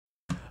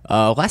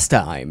Last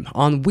time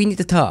on We Need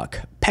to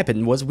Talk,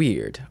 Pepin was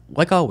weird,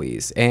 like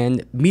always,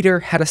 and Meader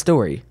had a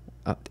story.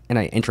 And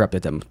I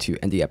interrupted them to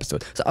end the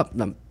episode.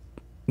 So,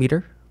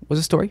 Meader was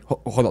a story?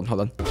 Hold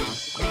on.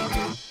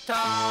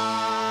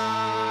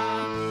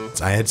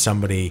 I had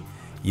somebody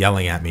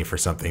yelling at me for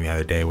something the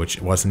other day,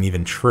 which wasn't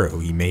even true.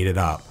 He made it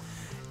up.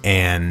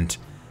 And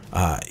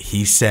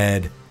he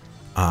said,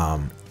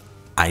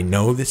 I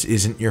know this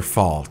isn't your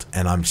fault,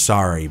 and I'm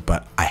sorry,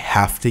 but I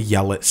have to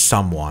yell at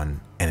someone,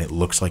 and it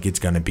looks like it's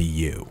going to be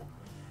you.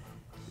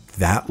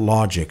 That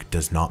logic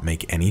does not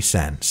make any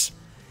sense.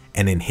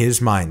 And in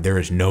his mind, there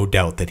is no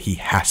doubt that he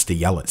has to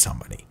yell at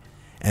somebody.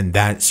 And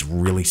that's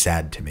really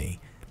sad to me,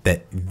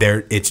 that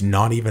it's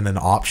not even an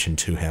option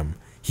to him.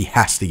 He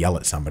has to yell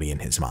at somebody in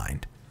his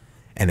mind.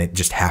 And it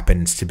just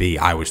happens to be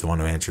I was the one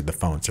who answered the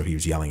phone, so he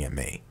was yelling at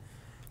me.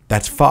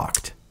 That's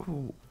fucked.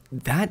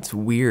 That's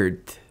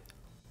weird.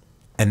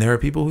 And there are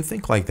people who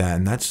think like that,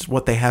 and that's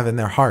what they have in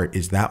their heart,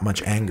 is that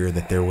much anger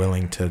that they're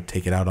willing to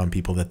take it out on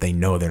people that they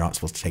know they're not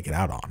supposed to take it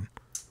out on.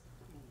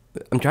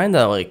 I'm trying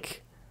to,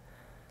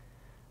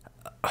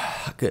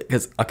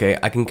 because, okay,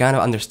 I can kind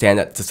of understand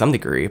that to some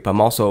degree, but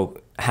I'm also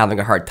having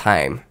a hard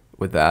time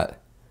with that.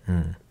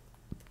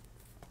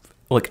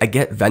 I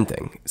get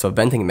venting, so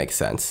venting makes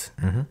sense.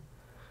 Mm-hmm.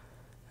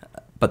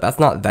 But that's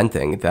not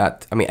venting.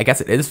 I guess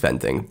it is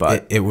venting,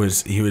 but he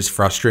was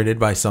frustrated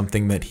by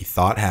something that he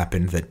thought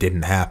happened that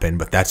didn't happen,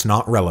 but that's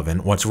not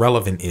relevant. What's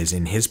relevant is,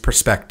 in his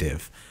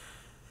perspective,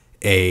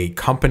 a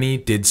company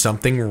did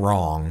something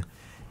wrong,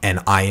 and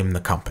I am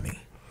the company.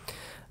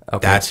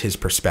 Okay. That's his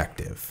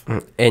perspective.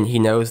 And he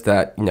knows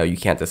that, you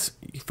can't just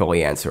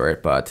fully answer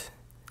it, but...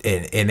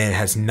 And it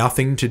has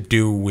nothing to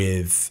do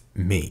with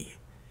me.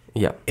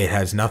 Yeah. It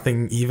has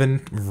nothing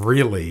even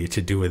really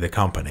to do with the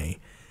company.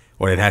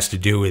 What it has to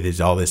do with is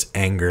all this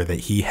anger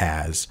that he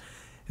has,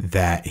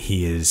 that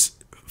he is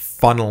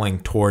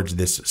funneling towards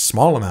this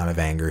small amount of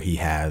anger he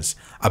has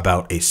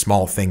about a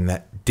small thing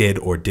that did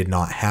or did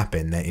not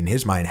happen, that in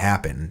his mind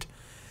happened.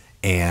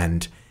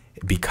 And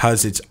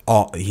because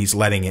he's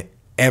letting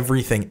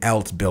everything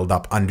else build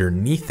up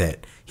underneath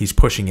it, he's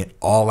pushing it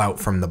all out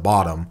from the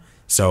bottom.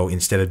 So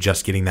instead of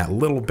just getting that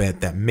little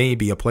bit that may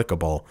be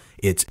applicable,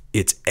 it's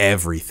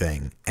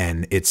everything,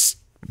 and it's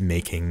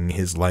making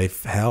his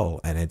life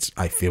hell. And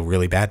I feel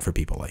really bad for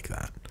people like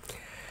that.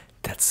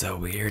 That's so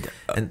weird.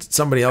 And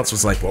somebody else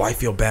was like, well, I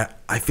feel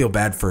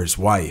bad for his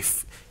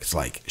wife. It's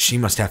like, she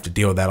must have to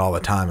deal with that all the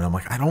time. And I'm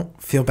like, I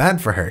don't feel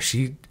bad for her.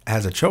 She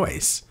has a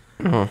choice.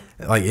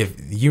 Mm-hmm. Like, if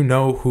you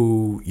know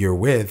who you're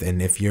with,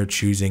 and if you're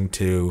choosing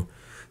to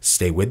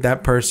stay with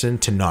that person,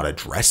 to not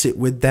address it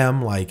with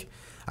them,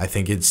 I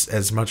think it's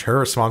as much her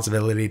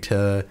responsibility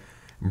to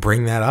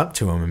bring that up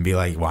to him and be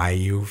like, why are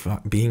you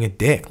being a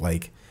dick?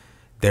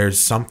 There's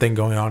something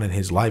going on in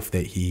his life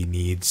that he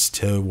needs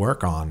to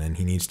work on, and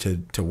he needs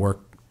to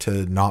work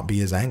to not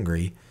be as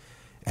angry.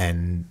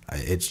 And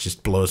it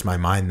just blows my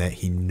mind that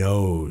he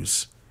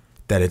knows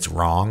that it's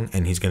wrong,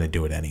 and he's going to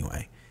do it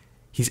anyway.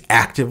 He's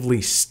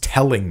actively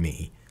telling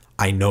me,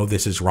 I know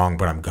this is wrong,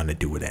 but I'm going to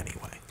do it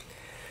anyway.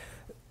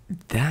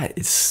 That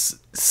is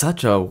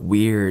such a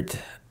weird...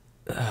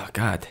 Oh,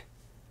 God.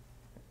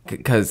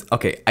 Because,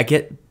 okay, I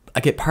get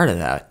part of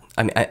that.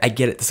 I mean, I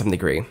get it to some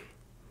degree.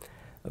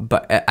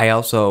 But I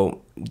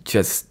also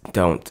just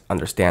don't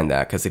understand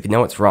that. Because if you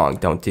know it's wrong,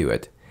 don't do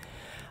it.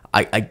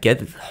 I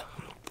get...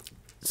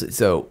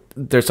 So,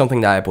 there's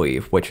something that I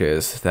believe, which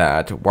is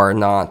that we're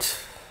not...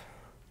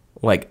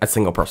 a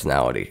single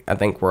personality. I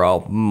think we're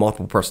all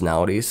multiple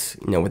personalities,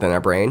 within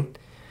our brain.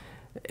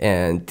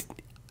 And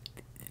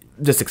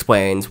this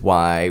explains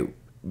why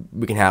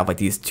we can have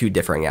these two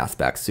differing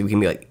aspects. So we can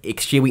be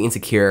extremely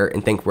insecure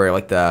and think we're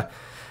the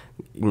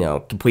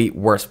complete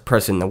worst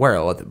person in the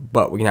world,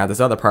 but we can have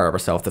this other part of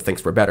ourselves that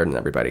thinks we're better than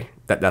everybody.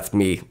 That's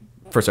me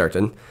for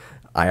certain.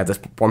 I have this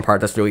one part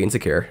that's really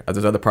insecure. There's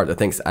this other part that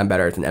thinks I'm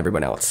better than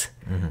everyone else.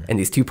 Mm-hmm. And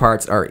these two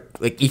parts are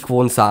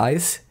equal in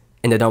size,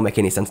 and they don't make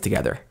any sense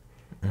together.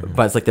 Mm-hmm.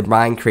 But it's the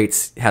mind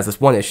has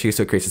this one issue,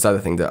 so it creates this other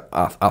thing to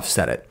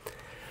offset it.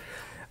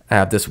 I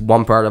have this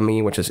one part of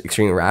me which is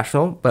extremely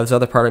rational, but this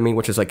other part of me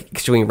which is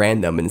extremely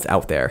random and it's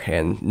out there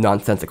and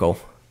nonsensical.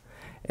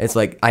 It's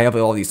I have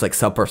all these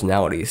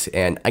sub-personalities,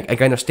 and I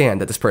can understand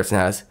that this person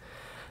has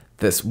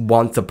this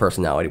one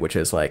sub-personality, which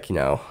is I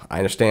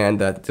understand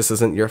that this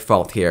isn't your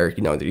fault here.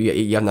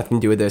 You have nothing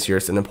to do with this. You're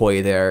just an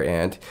employee there,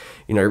 and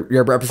you're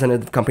a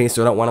representative of the company,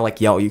 so I don't want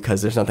to yell at you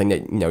because there's nothing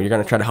that you're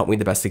gonna try to help me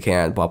the best you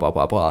can. Blah blah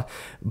blah blah.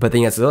 But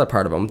then there's this other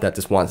part of him that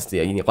just wants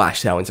to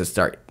lash out and just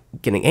start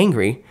getting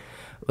angry.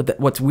 But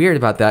what's weird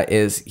about that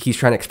is he's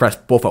trying to express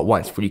both at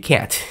once, but you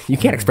can't. You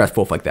can't express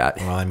both like that.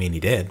 Well, I mean, he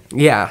did.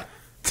 Yeah.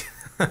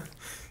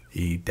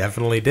 He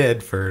definitely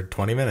did for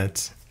 20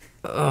 minutes.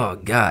 Oh,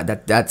 God,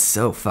 that's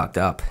so fucked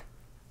up.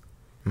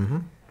 Mm-hmm.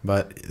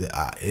 But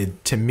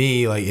to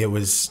me, it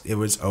was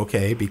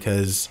okay,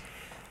 because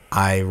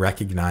I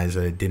recognize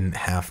that it didn't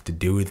have to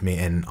do with me.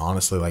 And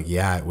honestly,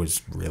 it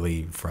was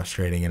really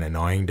frustrating and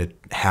annoying to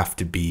have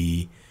to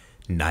be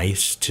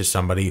nice to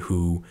somebody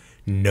who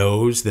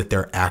knows that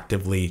they're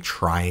actively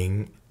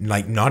trying,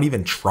 like not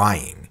even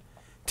trying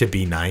to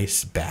be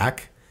nice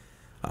back,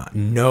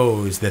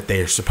 knows that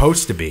they're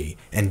supposed to be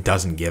and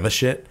doesn't give a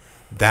shit,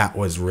 that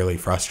was really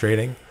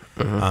frustrating.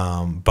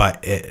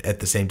 But at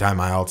the same time,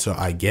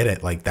 I get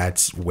it. Like,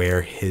 that's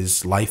where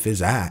his life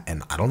is at,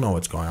 and I don't know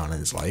what's going on in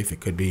his life.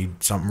 It could be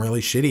something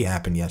really shitty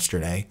happened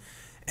yesterday,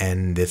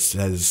 and this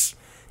is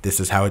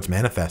how it's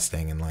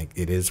manifesting, and like,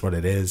 it is what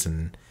it is.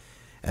 And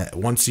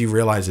once you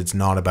realize it's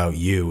not about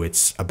you,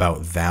 it's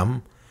about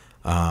them,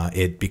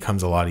 it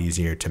becomes a lot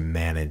easier to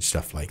manage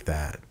stuff like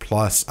that.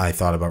 Plus, I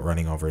thought about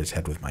running over his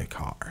head with my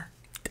car.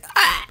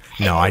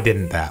 No, I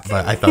didn't that,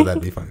 but I thought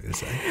that'd be funny to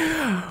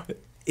say.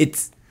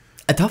 It's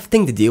a tough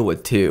thing to deal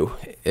with too,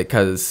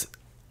 because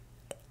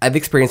I've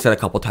experienced it a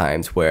couple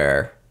times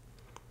where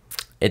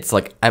it's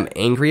like I'm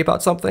angry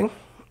about something.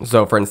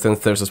 So, for instance,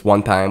 there's this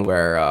one time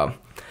where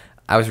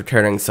I was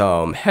returning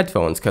some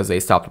headphones because they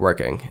stopped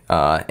working,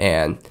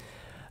 and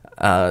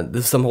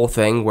this is some whole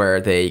thing where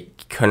they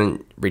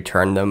couldn't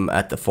return them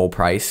at the full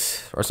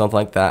price or something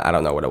like that. I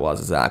don't know what it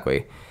was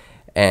exactly.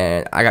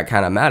 And I got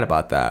kind of mad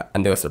about that.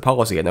 And there was a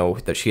policy. I know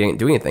that she didn't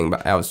do anything,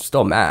 but I was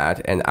still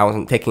mad, and I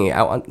wasn't taking it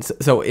out on.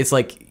 So it's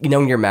like,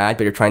 when you're mad,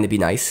 but you're trying to be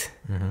nice.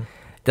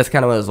 That's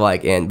kind of what it was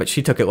like. But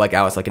she took it like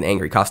I was like an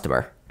angry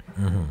customer.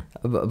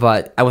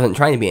 But I wasn't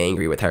trying to be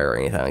angry with her or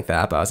anything like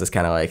that. But I was just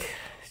kind of like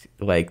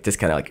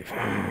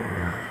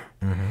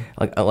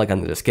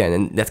under the skin,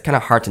 and that's kind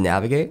of hard to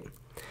navigate.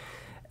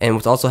 And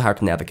what's also hard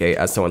to navigate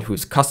as someone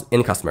who's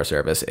in customer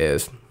service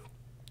is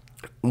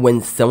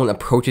when someone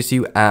approaches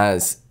you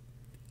as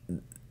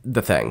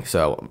the thing.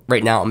 So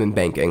right now I'm in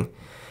banking.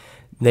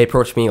 They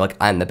approach me like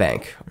I'm the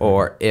bank.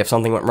 Or if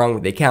something went wrong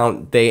with the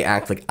account, they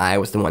act like I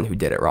was the one who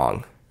did it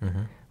wrong.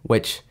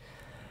 Which,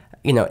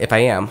 if I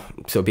am,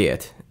 so be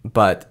it.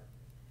 But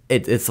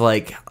it's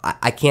like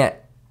I can't.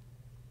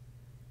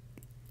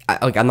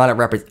 I'm not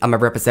I'm a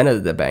representative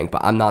of the bank,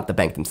 but I'm not the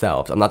bank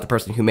themselves. I'm not the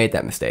person who made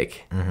that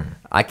mistake.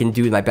 I can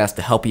do my best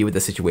to help you with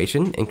the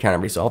situation and kind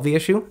of resolve the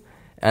issue,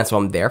 and so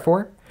I'm there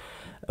for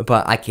it.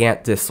 But I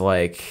can't just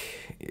like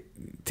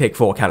take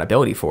full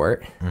accountability for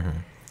it.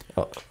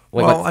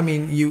 Well, I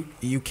mean,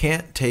 you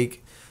can't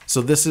take.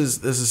 So this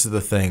is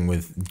the thing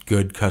with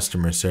good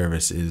customer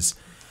service is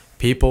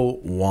people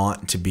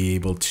want to be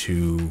able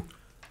to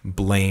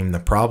blame the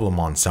problem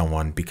on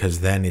someone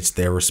because then it's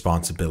their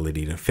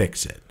responsibility to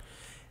fix it.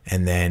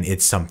 And then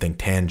it's something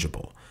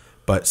tangible.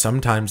 But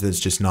sometimes that's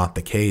just not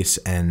the case,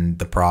 and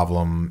the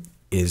problem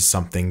is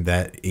something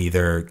that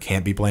either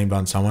can't be blamed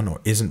on someone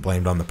or isn't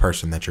blamed on the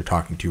person that you're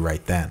talking to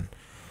right then.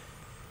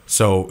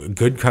 So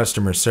good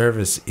customer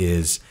service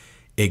is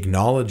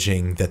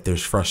acknowledging that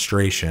there's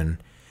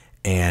frustration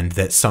and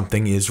that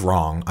something is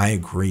wrong. I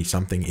agree,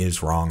 something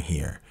is wrong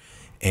here.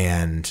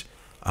 And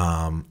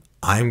I'm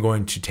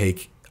going to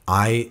take,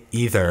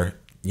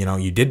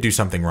 you did do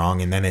something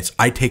wrong, and then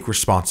I take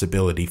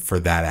responsibility for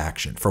that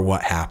action, for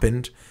what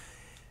happened.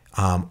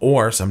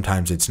 Or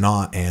sometimes it's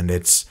not, and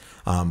it's,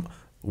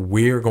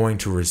 we're going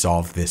to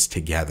resolve this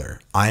together.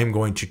 I'm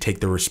going to take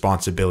the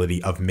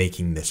responsibility of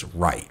making this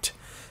right.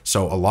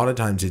 So a lot of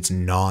times it's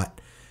not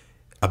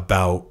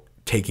about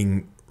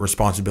taking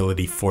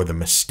responsibility for the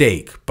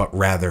mistake, but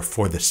rather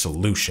for the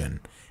solution.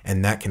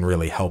 And that can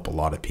really help a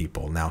lot of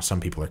people. Now, some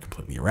people are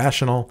completely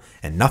irrational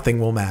and nothing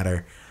will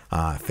matter.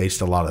 Faced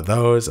a lot of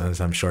those,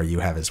 as I'm sure you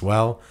have as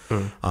well.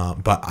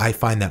 But I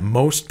find that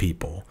most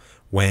people,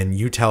 when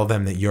you tell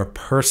them that you're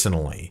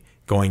personally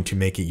going to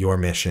make it your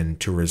mission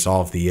to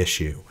resolve the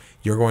issue,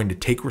 you're going to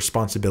take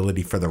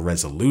responsibility for the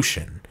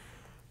resolution,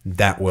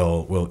 that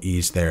will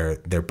ease their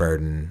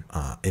burden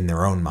in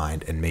their own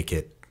mind and make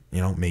it,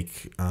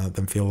 make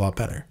them feel a lot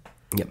better.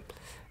 Yep.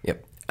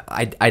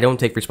 I don't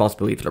take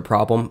responsibility for the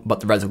problem,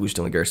 but the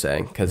resolution, like you're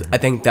saying, because I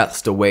think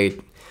that's the way.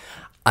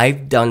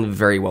 I've done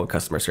very well with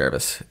customer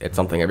service. It's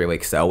something I really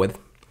excel with.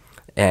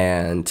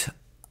 And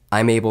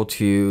I'm able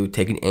to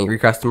take an angry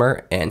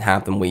customer and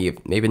have them leave,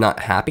 maybe not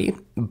happy,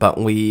 but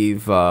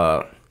leave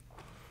all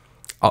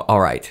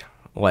right.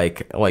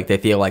 Like they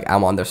feel like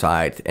I'm on their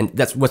side. And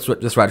that's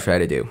what I try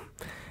to do.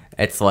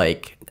 It's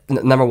like,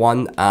 number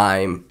one,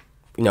 I'm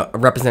a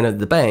representative of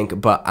the bank,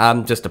 but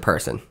I'm just a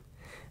person.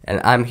 And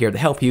I'm here to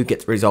help you get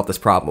to resolve this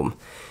problem.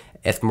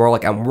 It's more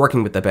like I'm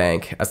working with the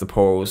bank as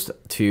opposed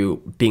to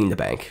being the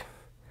bank.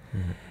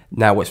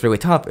 Now, what's really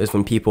tough is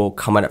when people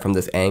come at it from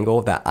this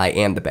angle that I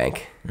am the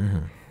bank.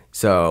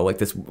 So, like,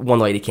 this one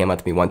lady came up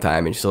to me one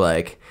time, and she's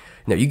like,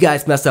 you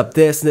guys messed up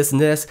this, this,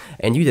 and this,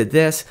 and you did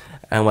this.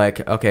 And I'm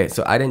like, okay,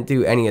 so I didn't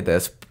do any of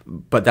this,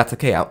 but that's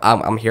okay.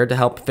 I'm here to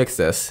help fix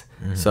this.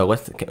 So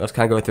let's kind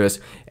of go through this.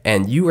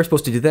 And you were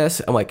supposed to do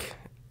this. I'm like,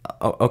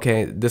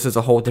 okay, this is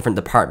a whole different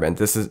department.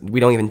 We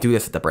don't even do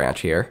this at the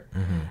branch here.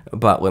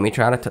 But let me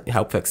try to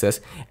help fix this.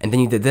 And then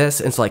you did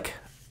this, and it's like,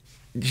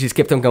 she just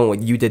kept on going,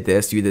 like, you did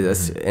this,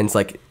 and it's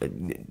like,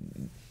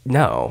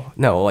 no,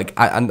 like,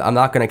 I'm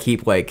not gonna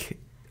keep, like,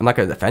 I'm not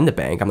gonna defend the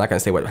bank. I'm not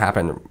gonna say what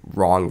happened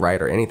wrong, right,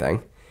 or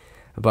anything.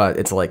 But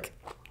it's like,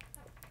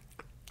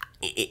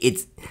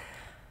 it's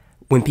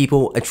when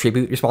people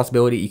attribute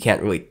responsibility, you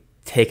can't really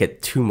take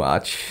it too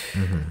much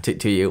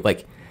to you.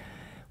 Like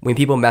when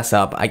people mess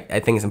up, I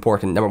think it's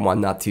important, number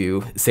one, not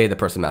to say the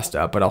person messed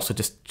up, but also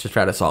just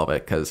try to solve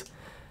it, because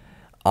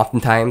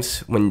oftentimes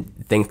when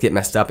things get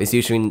messed up, it's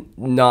usually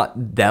not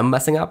them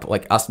messing up,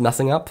 like us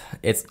messing up.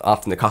 It's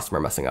often the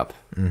customer messing up,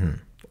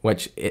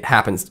 which it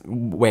happens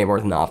way more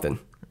than often.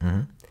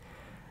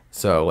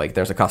 So like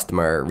there's a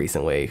customer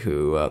recently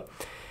who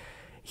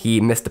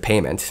he missed the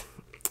payment,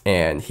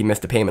 and he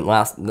missed the payment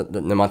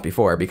the month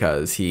before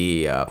because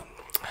he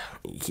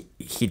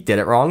did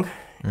it wrong.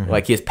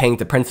 Like he was paying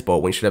the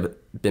principal when he should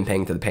have been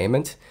paying to the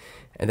payment.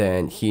 And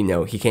then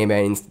he came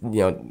in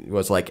and,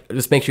 was like,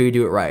 just make sure you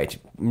do it right.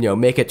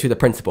 Make it to the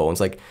principal. And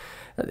it's like,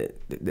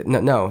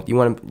 no, you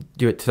want to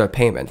do it to the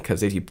payment,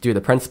 because if you do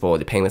the principal,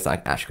 the payment's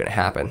not actually going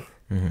to happen.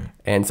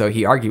 And so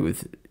he argued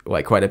with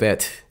like quite a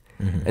bit.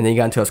 And then he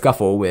got into a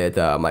scuffle with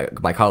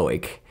my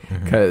colleague,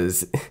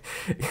 because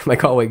my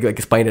colleague like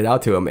explained it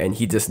out to him, and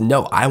he just,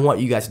 no, I want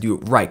you guys to do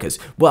it right, because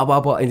blah,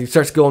 blah, blah. And he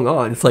starts going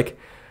on. It's like,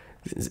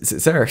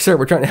 sir,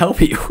 we're trying to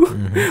help you.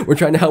 We're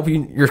trying to help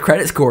you, your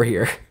credit score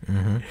here.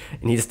 And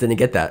he just didn't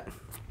get that.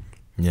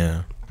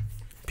 Yeah.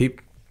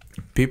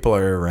 People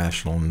are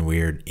irrational and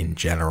weird in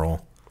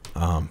general.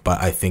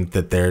 But I think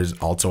that there's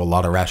also a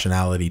lot of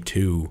rationality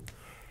to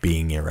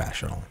being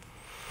irrational,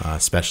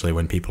 especially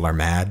when people are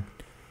mad.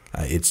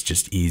 It's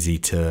just easy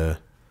to,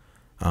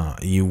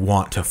 you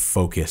want to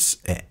focus.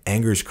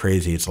 Anger's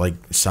crazy. It's like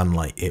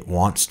sunlight.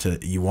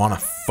 You want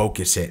to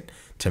focus it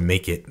to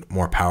make it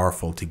more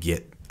powerful to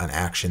get an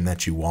action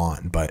that you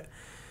want, but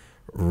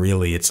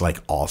really it's like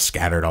all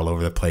scattered all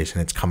over the place,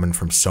 and it's coming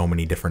from so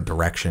many different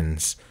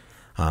directions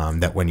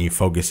that when you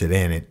focus it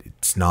in,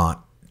 it's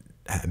not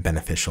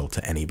beneficial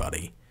to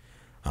anybody.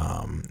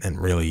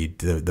 And really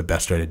the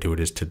best way to do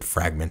it is to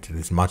fragment it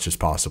as much as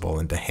possible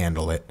and to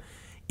handle it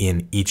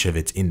in each of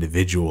its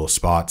individual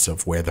spots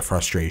of where the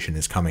frustration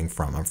is coming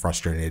from. I'm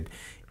frustrated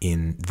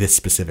in this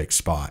specific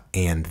spot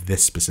and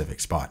this specific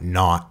spot,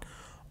 not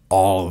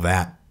all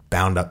that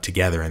bound up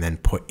together and then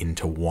put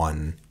into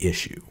one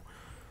issue.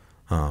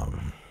 I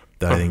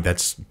think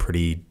that's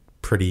pretty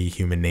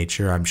human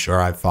nature. I'm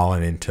sure I've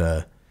fallen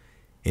into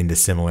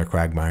similar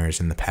quagmires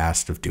in the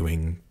past of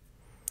doing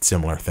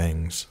similar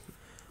things.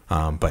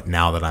 But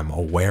now that I'm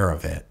aware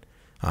of it,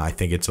 I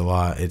think it's a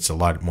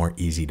lot more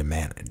easy to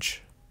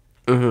manage.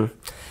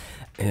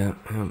 Yeah.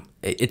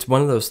 It's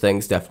one of those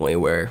things definitely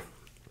where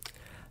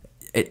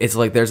it's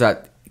like there's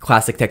that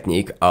classic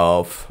technique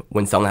of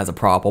when someone has a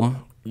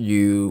problem,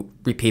 you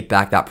repeat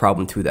back that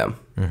problem to them,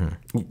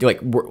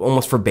 like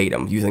almost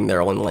verbatim, using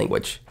their own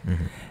language.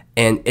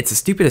 And it's the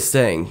stupidest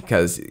thing,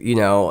 because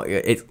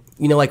it's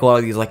like a lot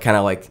of these like kind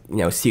of like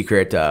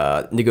secret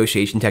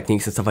negotiation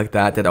techniques and stuff like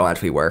that don't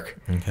actually work.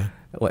 Okay.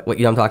 What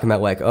I'm talking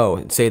about, like,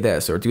 oh, say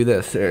this or do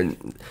this,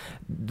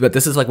 but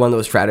this is like one of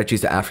those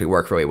strategies that actually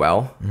work really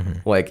well.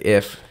 Like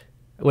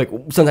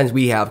sometimes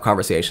we have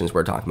conversations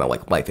where we're talking about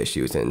like life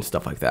issues and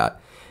stuff like that,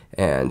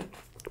 and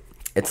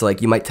it's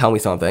like you might tell me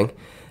something,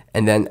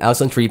 and then I'll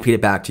essentially repeat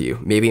it back to you,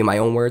 maybe in my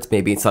own words,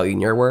 maybe slightly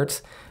in your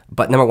words.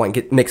 But number one,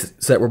 makes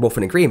it so that we're both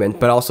in agreement,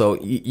 but also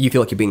you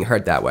feel like you're being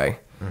heard that way.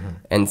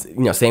 And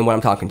saying when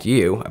I'm talking to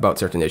you about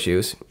certain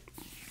issues,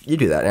 you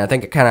do that, and I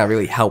think it kind of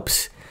really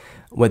helps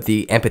with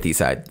the empathy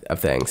side of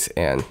things.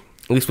 And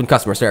at least with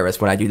customer service,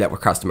 when I do that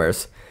with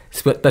customers,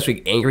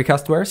 especially angry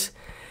customers,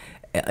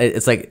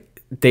 it's like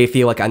they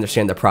feel like I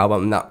understand the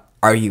problem, I'm not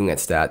arguing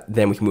against that,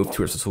 then we can move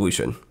towards a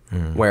solution.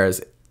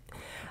 Whereas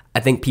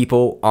I think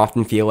people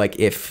often feel like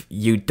if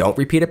you don't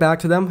repeat it back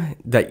to them,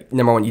 that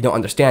number one, you don't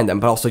understand them,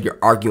 but also you're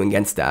arguing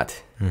against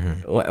that.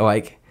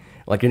 Like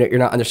you're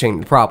not understanding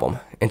the problem.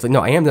 And it's like,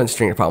 no, I am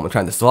understanding the problem, I'm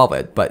trying to solve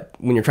it. But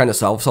when you're trying to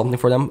solve something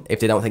for them, if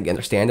they don't think you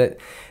understand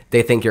it,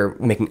 they think you're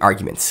making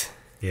arguments.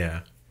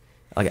 Yeah.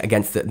 Like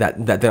against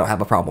that they don't have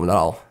a problem at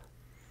all.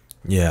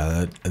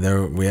 Yeah,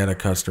 we had a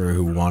customer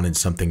who wanted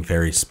something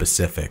very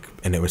specific,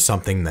 and it was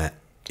something that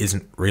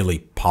isn't really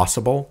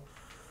possible.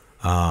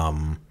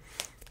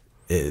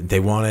 They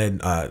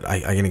wanted, I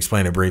can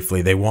explain it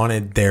briefly, they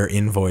wanted their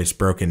invoice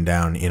broken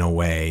down in a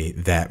way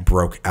that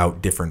broke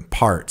out different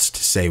parts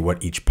to say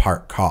what each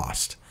part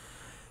cost.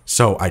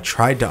 So I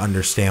tried to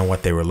understand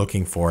what they were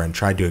looking for and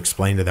tried to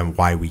explain to them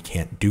why we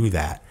can't do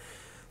that.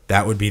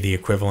 That would be the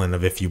equivalent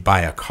of if you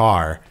buy a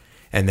car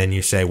and then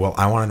you say, well,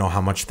 I want to know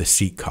how much the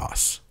seat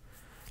costs.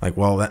 Like,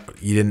 well,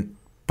 you didn't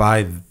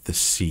buy the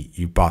seat,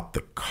 you bought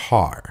the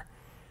car.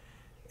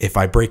 If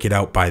I break it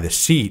out by the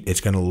seat, it's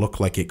going to look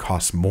like it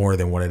costs more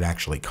than what it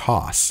actually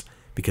costs,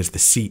 because the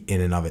seat in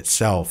and of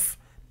itself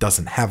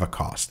doesn't have a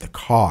cost. The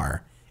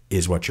car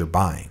is what you're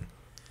buying.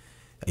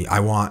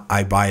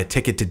 I buy a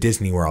ticket to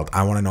Disney World.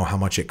 I want to know how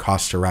much it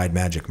costs to ride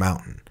Magic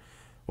Mountain.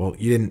 Well,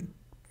 you didn't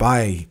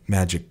buy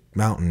Magic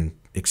Mountain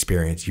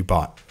experience. You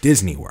bought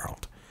Disney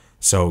World.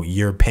 So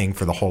you're paying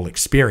for the whole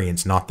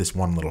experience, not this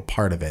one little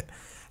part of it.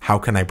 How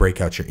can I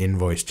break out your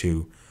invoice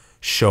to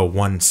show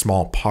one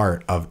small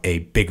part of a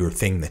bigger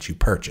thing that you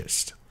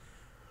purchased?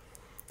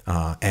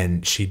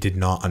 And she did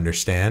not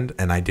understand,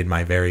 and I did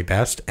my very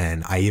best.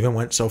 And I even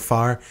went so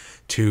far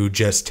to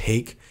just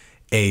take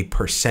a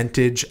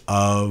percentage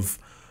of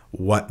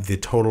what the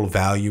total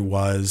value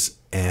was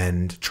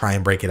and try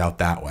and break it out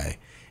that way.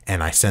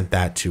 And I sent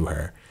that to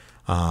her.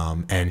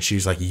 And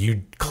she's like,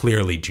 you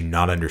clearly do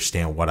not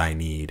understand what I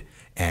need.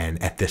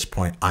 And at this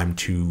point, I'm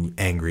too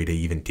angry to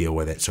even deal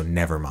with it. So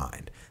never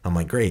mind. I'm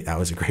like, great. That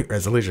was a great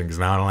resolution because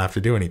now I don't have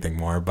to do anything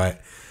more.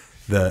 But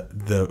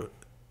the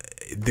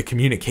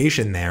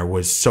communication there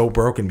was so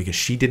broken because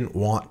she didn't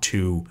want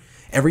to.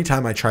 Every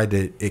time I tried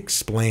to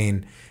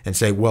explain and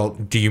say, well,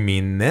 do you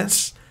mean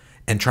this?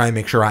 And try and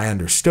make sure I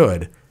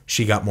understood,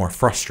 she got more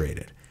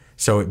frustrated.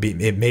 So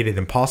it made it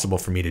impossible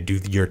for me to do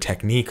your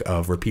technique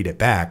of repeat it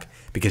back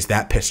because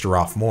that pissed her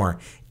off more,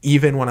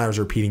 even when I was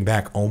repeating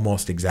back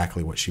almost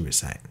exactly what she was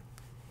saying.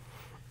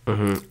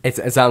 Mm-hmm.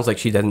 It sounds like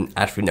she didn't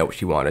actually know what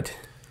she wanted.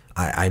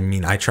 I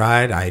mean, I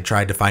tried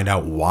to find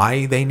out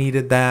why they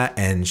needed that,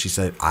 and she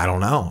said, I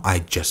don't know. I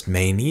just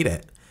may need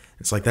it.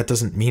 It's like, that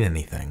doesn't mean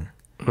anything.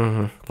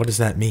 Mm-hmm. What does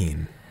that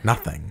mean?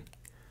 Nothing.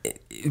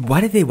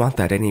 Why did they want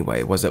that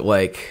anyway? Was it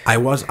like I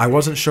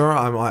wasn't sure.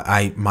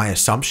 My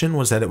assumption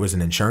was that it was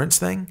an insurance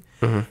thing.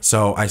 Mm-hmm.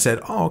 So I said,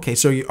 "Oh, okay.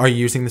 So are you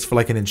using this for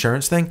like an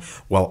insurance thing?"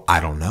 Well,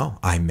 I don't know.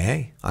 I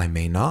may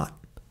not.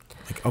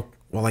 Like, oh,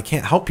 well, I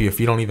can't help you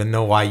if you don't even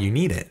know why you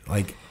need it.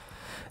 Like,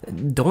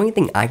 the only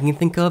thing I can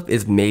think of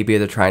is maybe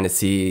they're trying to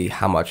see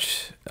how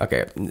much.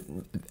 Okay,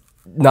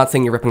 not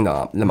saying you're ripping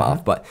them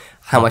off, but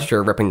how much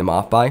you're ripping them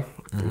off by.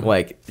 Mm-hmm.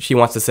 Like, she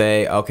wants to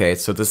say, okay,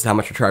 so this is how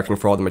much you're charging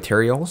for all the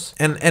materials.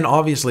 And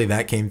obviously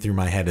that came through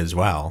my head as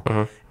well.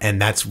 Mm-hmm.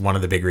 And that's one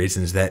of the big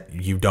reasons that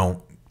you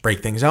don't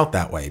break things out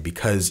that way.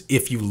 Because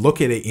if you look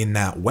at it in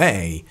that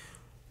way,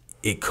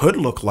 it could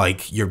look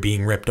like you're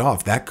being ripped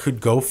off. That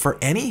could go for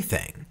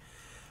anything.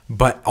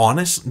 But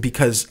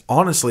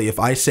honestly, if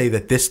I say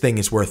that this thing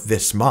is worth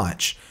this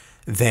much,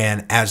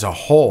 then as a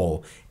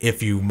whole,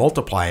 if you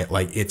multiply it,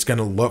 like, it's going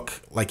to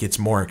look like it's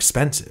more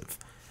expensive.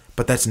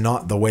 But that's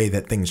not the way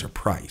that things are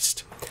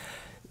priced.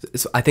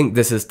 So I think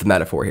this is the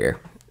metaphor here.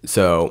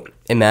 So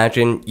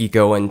imagine you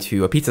go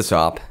into a pizza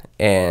shop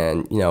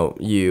and,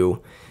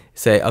 you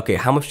say, okay,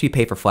 how much do you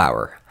pay for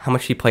flour? How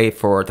much do you pay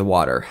for the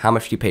water? How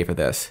much do you pay for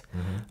this?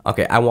 Mm-hmm.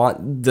 Okay, I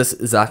want this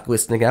exact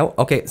listing out.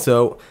 Okay,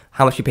 so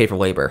how much do you pay for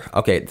labor?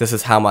 Okay, this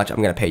is how much I'm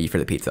going to pay you for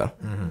the pizza.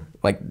 Mm-hmm.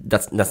 Like,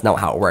 that's not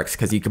how it works,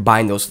 because you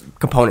combine those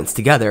components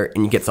together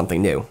and you get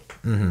something new.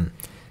 Mm-hmm.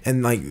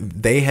 And, like,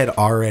 they had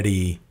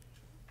already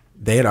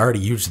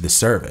used the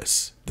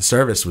service. The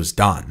service was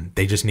done.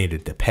 They just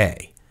needed to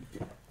pay.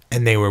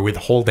 And they were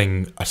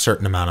withholding a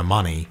certain amount of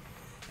money,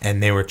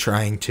 and they were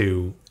trying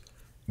to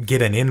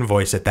get an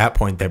invoice at that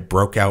point that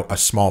broke out a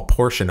small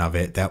portion of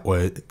it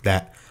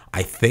that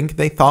I think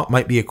they thought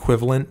might be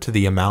equivalent to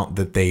the amount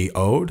that they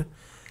owed,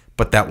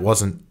 but that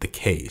wasn't the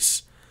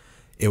case.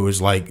 It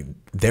was like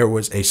there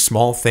was a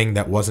small thing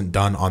that wasn't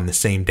done on the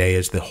same day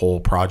as the whole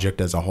project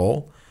as a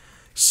whole.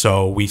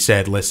 So we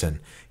said,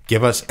 listen,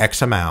 give us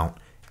X amount,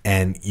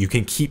 and you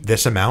can keep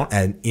this amount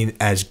and in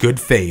as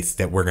good faith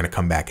that we're going to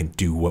come back and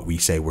do what we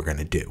say we're going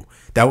to do.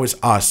 That was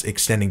us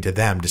extending to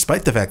them,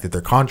 despite the fact that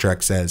their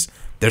contract says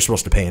they're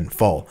supposed to pay in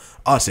full.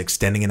 Us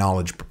extending an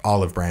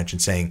olive branch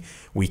and saying,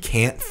 we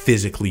can't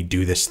physically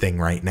do this thing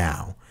right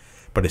now,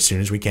 but as soon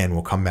as we can,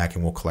 we'll come back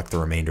and we'll collect the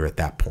remainder at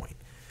that point.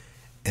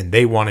 And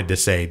they wanted to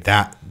say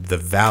that the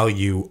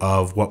value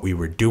of what we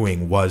were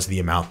doing was the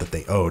amount that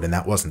they owed, and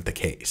that wasn't the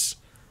case.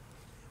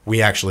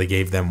 We actually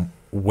gave them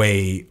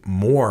way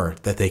more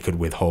that they could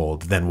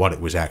withhold than what it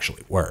was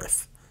actually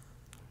worth.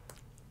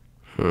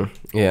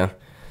 Yeah.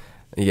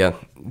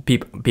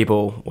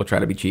 People will try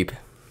to be cheap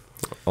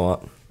a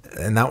lot.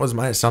 And that was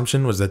my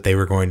assumption, was that they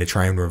were going to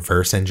try and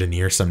reverse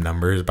engineer some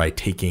numbers by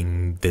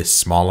taking this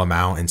small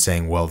amount and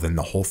saying, well, then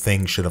the whole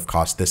thing should have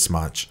cost this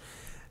much.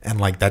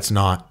 And like, that's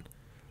not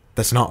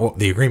what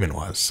the agreement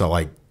was. So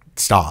like,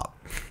 stop.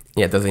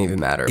 Yeah, it doesn't even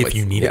matter. If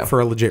you need it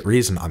for a legit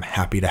reason, I'm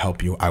happy to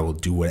help you. I will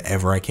do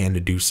whatever I can to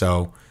do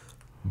so.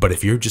 But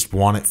if you just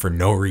want it for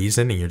no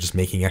reason and you're just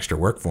making extra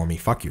work for me,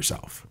 fuck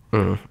yourself.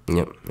 Mm-hmm.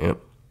 Yep.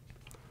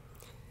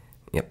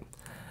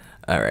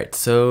 All right,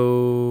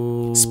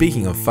 so...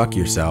 Speaking of fuck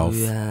yourself,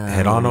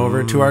 head on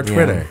over to our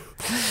Twitter.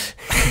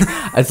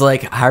 It's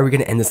like, how are we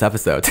going to end this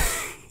episode?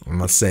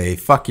 Let's say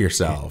fuck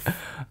yourself.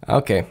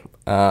 Okay.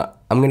 I'm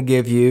going to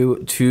give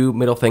you 2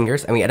 middle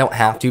fingers. I mean, I don't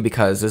have to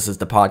because this is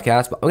the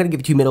podcast, but I'm going to give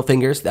you 2 middle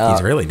fingers.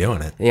 He's really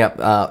doing it.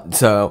 Yeah.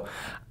 So,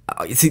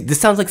 see,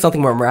 this sounds like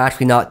something where we're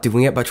actually not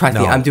doing it, but trust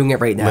me, I'm doing it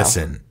right now.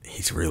 Listen,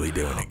 he's really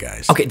doing it,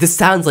 guys. Okay, this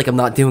sounds like I'm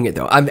not doing it,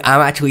 though. I'm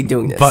actually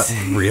doing this. But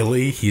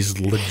really, he's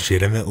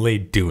legitimately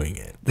doing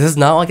it. This is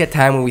not like a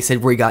time when we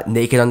said we got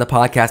naked on the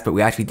podcast, but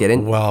we actually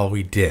didn't. Well,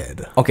 we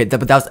did. Okay,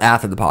 but that was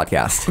after the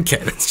podcast.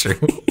 Okay, that's true.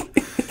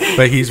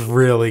 But he's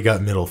really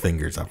got middle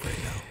fingers up right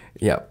now.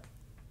 Yep.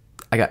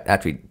 I got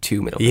actually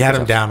 2 middle fingers. He had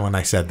him down when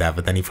I said that,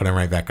 but then he put him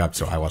right back up,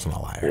 so I wasn't a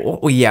liar.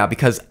 Well, yeah,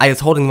 because I was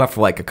holding him up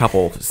for like a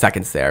couple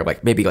seconds there,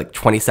 like maybe like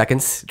 20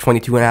 seconds,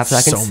 22 and a half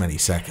seconds. So many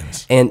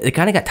seconds. And it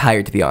kind of got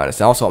tired, to be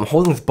honest. And also, I'm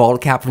holding this bald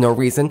cap for no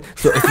reason.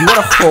 So if you want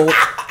to hold...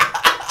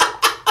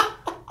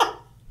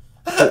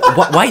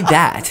 Why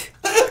that?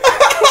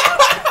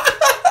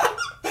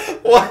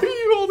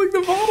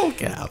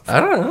 cap? I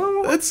don't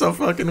know. That's so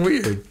fucking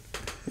weird.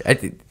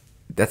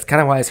 That's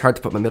kind of why it's hard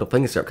to put my middle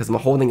fingers up, because I'm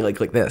holding it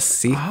like this.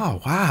 See? Oh,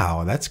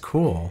 wow. That's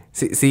cool.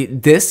 See,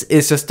 this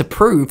is just to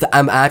prove that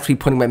I'm actually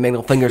putting my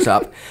middle fingers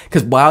up.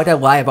 Because why would I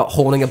lie about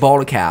holding a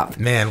bottle cap?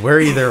 Man, we're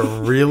either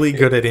really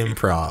good at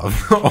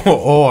improv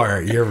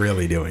or you're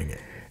really doing it.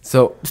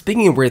 So,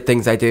 speaking of weird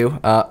things I do,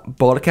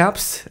 bottle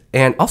caps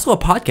and also a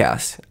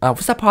podcast.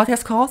 What's that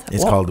podcast called?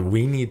 It's called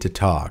We Need to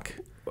Talk.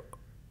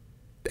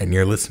 And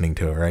you're listening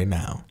to it right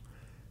now.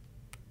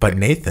 But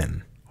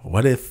Nathan,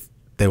 what if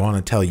they want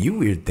to tell you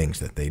weird things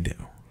that they do?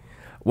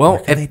 Well,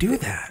 where can they do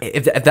that?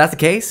 If that's the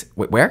case,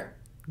 where?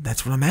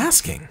 That's what I'm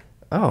asking.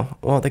 Oh,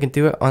 well, they can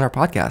do it on our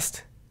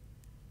podcast.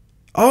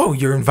 Oh,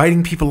 you're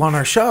inviting people on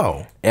our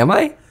show. Am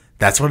I?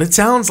 That's what it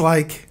sounds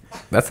like.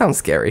 That sounds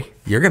scary.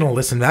 You're going to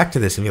listen back to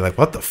this and be like,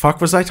 what the fuck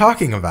was I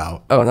talking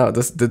about? Oh, no.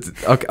 This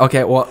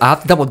okay, well, I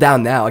have to double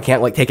down now. I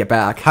can't, take it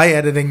back. Hi,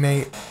 editing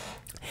Nate.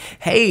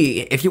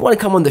 Hey, if you want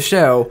to come on the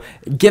show,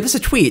 give us a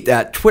tweet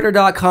at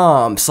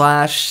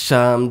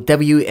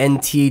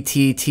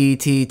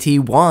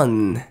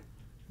twitter.com/WNTTTT1.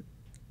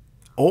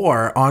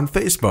 Or on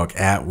Facebook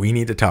at We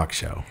Need to Talk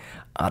Show.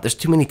 There's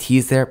too many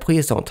T's there.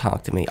 Please don't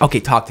talk to me. Okay,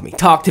 talk to me.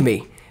 Talk to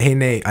me. Hey,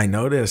 Nate, I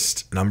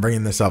noticed, and I'm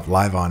bringing this up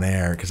live on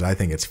air because I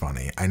think it's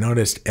funny. I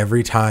noticed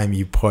every time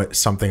you put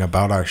something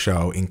about our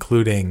show,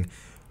 including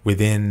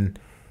within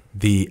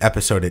the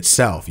episode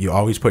itself, you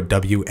always put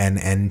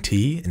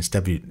WNNT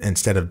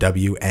instead of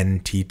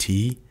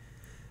WNTT.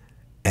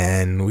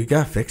 And we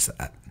got to fix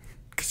that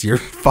because you're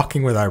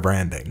fucking with our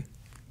branding.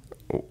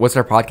 What's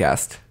our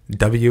podcast?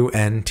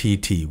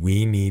 WNTT.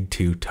 We Need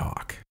to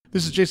Talk.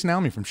 This is Jason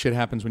Almy from Shit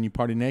Happens When You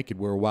Party Naked.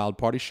 We're a wild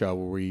party show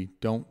where we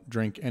don't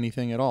drink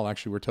anything at all.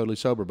 Actually, we're totally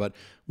sober, but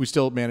we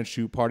still manage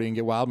to party and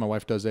get wild. My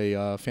wife does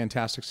a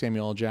fantastic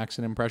Samuel L.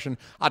 Jackson impression.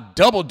 I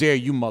double dare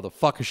you,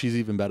 motherfucker. She's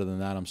even better than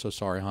that. I'm so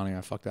sorry, honey. I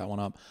fucked that one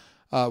up.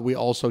 We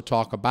also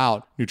talk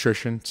about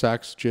nutrition,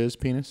 sex, jizz,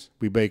 penis.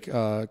 We bake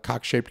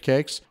cock-shaped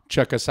cakes.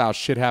 Check us out,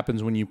 Shit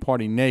Happens When You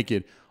Party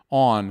Naked,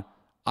 on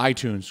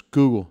iTunes,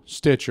 Google,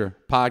 Stitcher,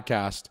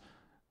 Podcast,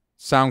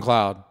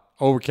 SoundCloud,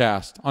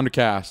 Overcast,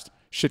 Undercast,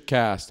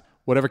 Shitcast,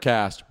 whatever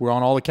cast. We're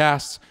on all the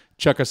casts.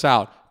 Check us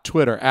out.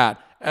 Twitter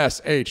at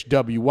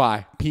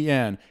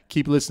SHWYPN.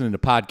 Keep listening to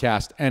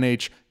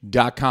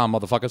podcastnh.com,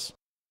 motherfuckers.